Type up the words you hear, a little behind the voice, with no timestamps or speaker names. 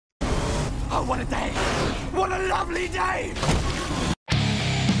Oh, what a day! What a lovely day!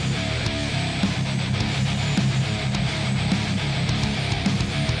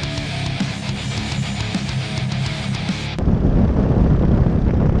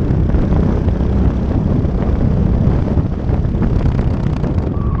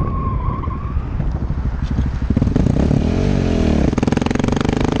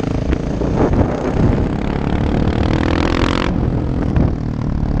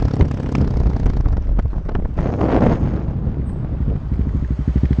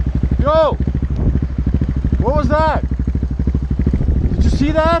 Yo! What was that? Did you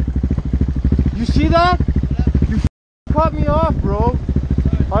see that? You see that? You cut me off, bro.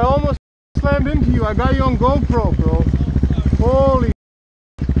 I almost slammed into you. I got you on GoPro, bro. Holy.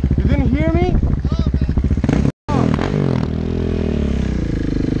 You didn't hear me?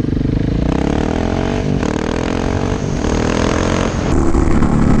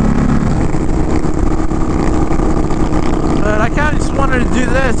 But I kind of just wanted to do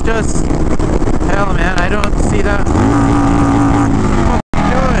this, just hell, man, I don't see that. What are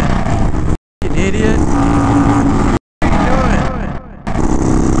you doing? You idiot. What are you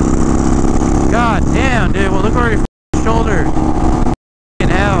doing? God damn, dude. Well, look over your shoulder.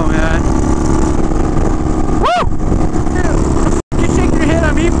 Hell, man. Woo! Dude, what the you shake your head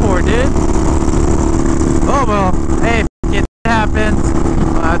at me for, dude? Oh, well, hey, it happens.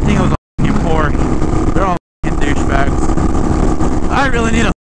 I think it was a fucking Porsche. They're all fucking douchebags. I really need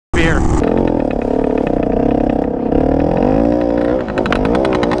a beer.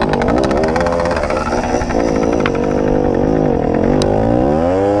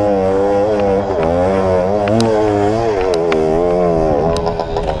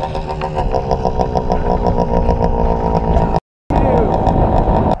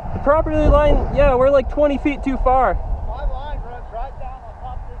 The property line, yeah, we're like 20 feet too far. My line runs right down on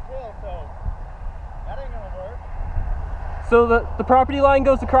top of this hill, so that ain't gonna work. So the property line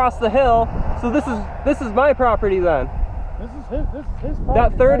goes across the hill. So this is my property then. This is his property.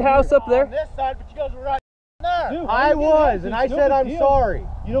 That third right house here. up there? On this side, but you guys were right there. Dude, I was, and I said I'm sorry.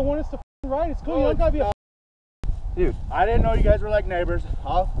 You don't want us to ride? It's cool. No, You don't gotta be a Dude, I didn't know you guys were like neighbors.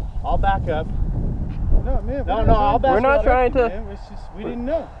 I'll back up. no, man. No, I'll back we're not up. trying to. Man, it's just we didn't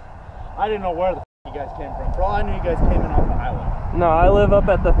know. I didn't know where the you guys came from. For all I knew, you guys came in off the highway. No, I live up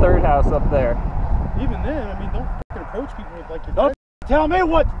at the third house up there. Even then, I mean, don't fucking approach people with like your. Don't tell me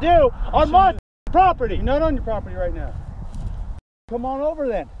what to do on my property. You're not on your property right now. Come on over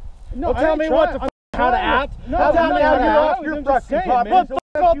then. No, Don't tell me what to how to act. No, Don't tell I'm me not how trying you're to off act. your I'm just fucking saying, property. man. Well,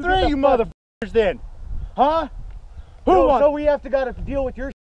 fuck all three of you motherfuckers then. Huh? Who won? So we have to deal with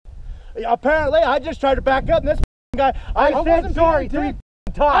your apparently I just tried to back up and this guy I said wasn't sorry being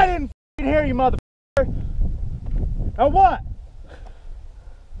 3 times. I didn't hear you motherfucker. Now what?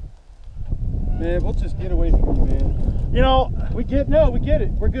 Man, we'll just get away from you, man. You know, We get it.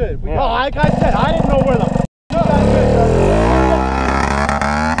 We're good. no, like I said, I didn't know where the you guys came from.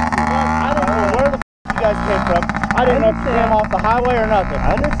 I don't know where the you guys came from. I didn't know if you came off the highway or nothing.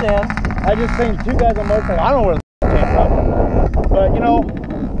 I understand. I just seen two guys on motorcycle. I don't know where the came from. But you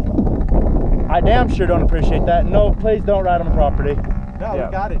know, I damn sure don't appreciate that. No, please don't ride on the property. No, Yeah.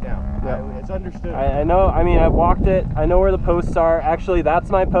 we got it now. Yeah. It's understood. I know. I mean, I've walked it. I know where the posts are. Actually, that's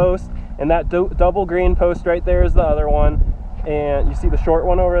my post, and that double green post right there is the other one. And you see the short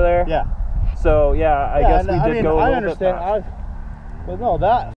one over there? Yeah. So yeah, I guess we did go a I little understand. bit past. Well, no,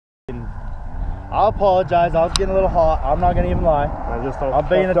 that. I'll apologize. I was getting a little hot. I'm not gonna even lie. I just don't. I'm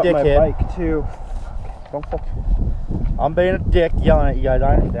being a fucked up my dickhead. bike too. Don't fuck. I'm being a dick, yelling at you guys.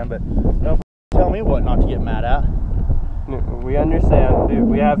 I understand, but don't tell me what not to get mad at. We understand, dude.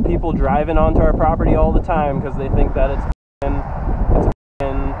 We have people driving onto our property all the time because they think that it's a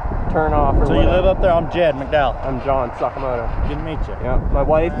turn off or So whatever. you live up there? I'm Jed McDowell. I'm John Sakamoto. Good to meet you. Yeah, my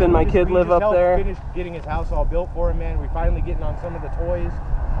wife and my kid live up there. We finished getting his house all built for him, man. We're finally getting on some of the toys.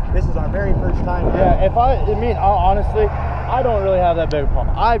 This is our very first time. Yeah, honestly, I don't really have that big a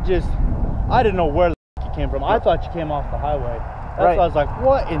problem. I didn't know where the you came from. I thought you came off the highway. That's Right. why I was like,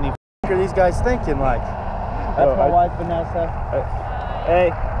 what in the are these guys thinking? Like, that's my wife, Vanessa.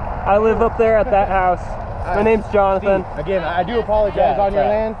 Hey, I live up there at that house. My name's Jonathan. Steve, again, I do apologize on your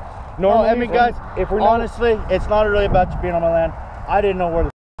land. Normally, I mean, guys, if we're honestly, it's not really about you being on my land. I didn't know where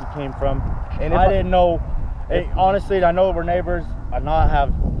the you came from. And I didn't know. Honestly, I know we're neighbors. I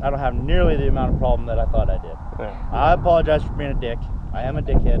don't have nearly the amount of problem that I thought I did. Yeah. I apologize for being a dick. I am a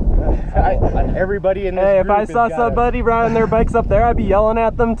dickhead. everybody in this Hey, if group I has saw got somebody riding their bikes up there, I'd be yelling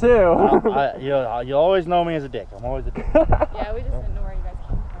at them too. You'll always know me as a dick. I'm always a dick. Yeah, we just didn't know where you guys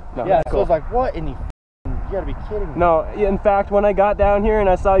came from. No, Yeah, that's so it's like, what in the You gotta be kidding me. No, in fact, when I got down here and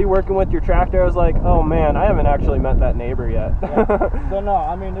I saw you working with your tractor, I was like, oh man, I haven't actually met that neighbor yet. Yeah. So no,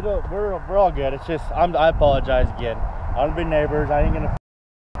 I mean, we're all good. It's just, I apologize again. I don't be neighbors. I ain't gonna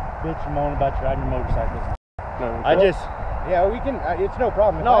bitch and moan about you riding your motorcycles. No, I just, yeah, we can. It's no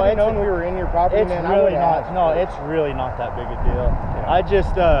problem. If No, I it's known we were in your property, it's man, really I not. No, it's really not that big a deal. Yeah. I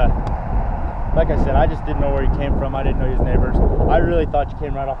just, like I said, I just didn't know where you came from. I didn't know you was neighbors. I really thought you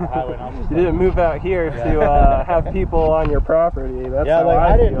came right off the highway. And I was just you didn't move out here to have people on your property. That's yeah, how like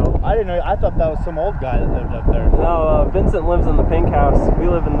I didn't feel. know. I thought that was some old guy that lived up there. No, Vincent lives in the pink house. We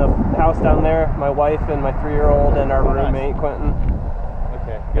live in the house down there. My wife and my 3-year-old and our roommate, Quentin.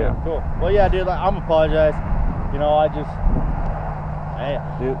 Okay, good, Yeah. cool. Well, yeah, dude, I'm apologize. You know, I just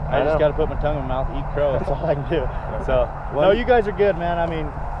gotta put my tongue in my mouth, eat crow. That's all I can do. So, no, you guys are good, man. I mean,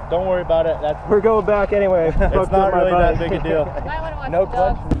 don't worry about it. We're going back anyway. It's not really that big a deal. Might want to watch No the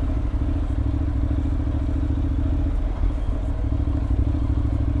dogs. question.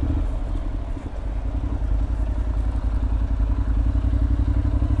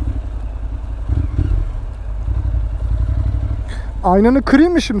 Aynanı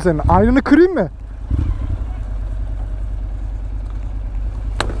kırayım mı şimdi senin? Aynanı kırayım mı?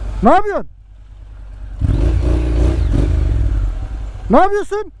 Ne yapıyorsun? Ne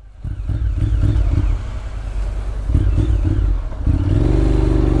yapıyorsun?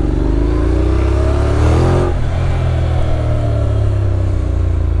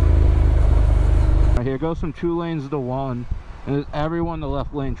 Here goes from 2 lanes to 1, and everyone in the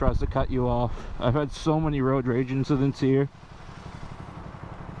left lane tries to cut you off. I've had so many road rage incidents here.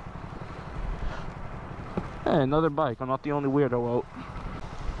 Hey, another bike. I'm not the only weirdo out.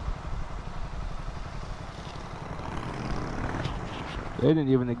 They didn't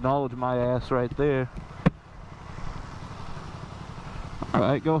even acknowledge my ass right there.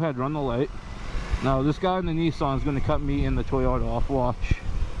 Alright, go ahead, run the light. Now, this guy in the Nissan is going to cut me in the Toyota off. Watch.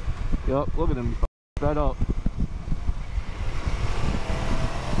 Yup, look at him. Fed up.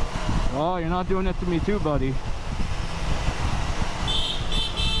 Oh, you're not doing it to me too, buddy.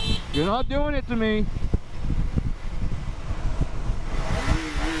 You're not doing it to me.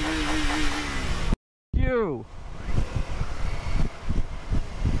 You.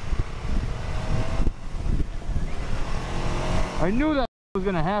 I knew that was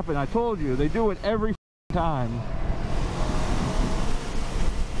gonna happen. I told you. They do it every time.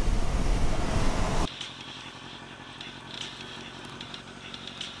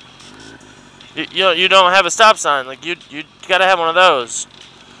 You don't have a stop sign. Like you gotta have one of those.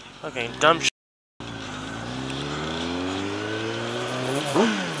 Okay, dumb shit.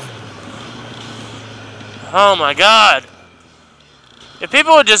 Oh my God! If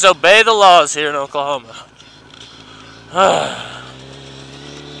people would just obey the laws here in Oklahoma.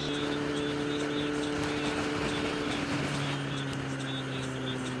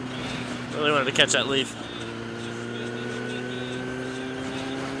 Really wanted to catch that leaf.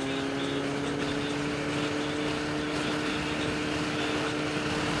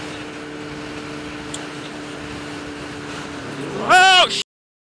 Oh, sh**.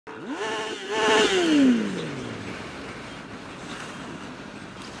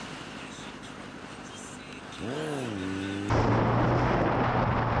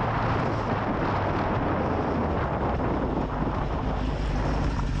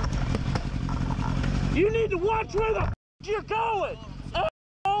 You need to watch where the f*** you're going.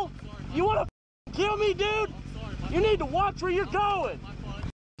 Oh, you want to kill me, dude? You need to watch where you're going.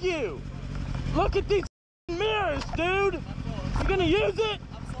 F*** you. Look at these mirrors, dude. You gonna use it?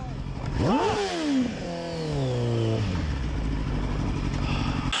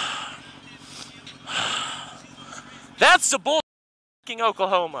 That's the bull f***ing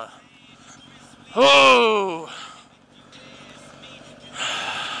Oklahoma. Oh.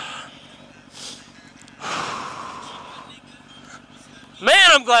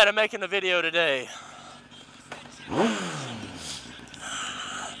 Man, I'm glad I'm making a video today.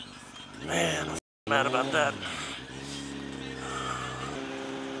 Man, I'm mad about that.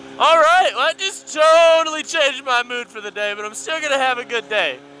 Alright, well, I just totally changed my mood for the day, but I'm still gonna have a good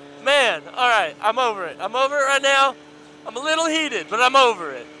day. Man, alright, I'm over it. I'm over it right now. I'm a little heated, but I'm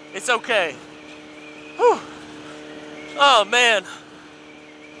over it. It's okay. Whew. Oh, man.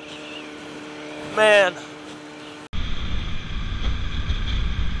 Man.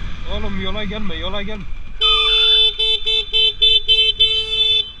 Oğlum yola gelme, yola gelme.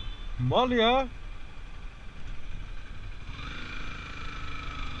 Mal ya.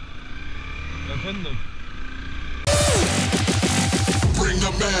 Efendim. Bring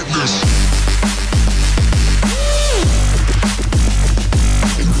the madness.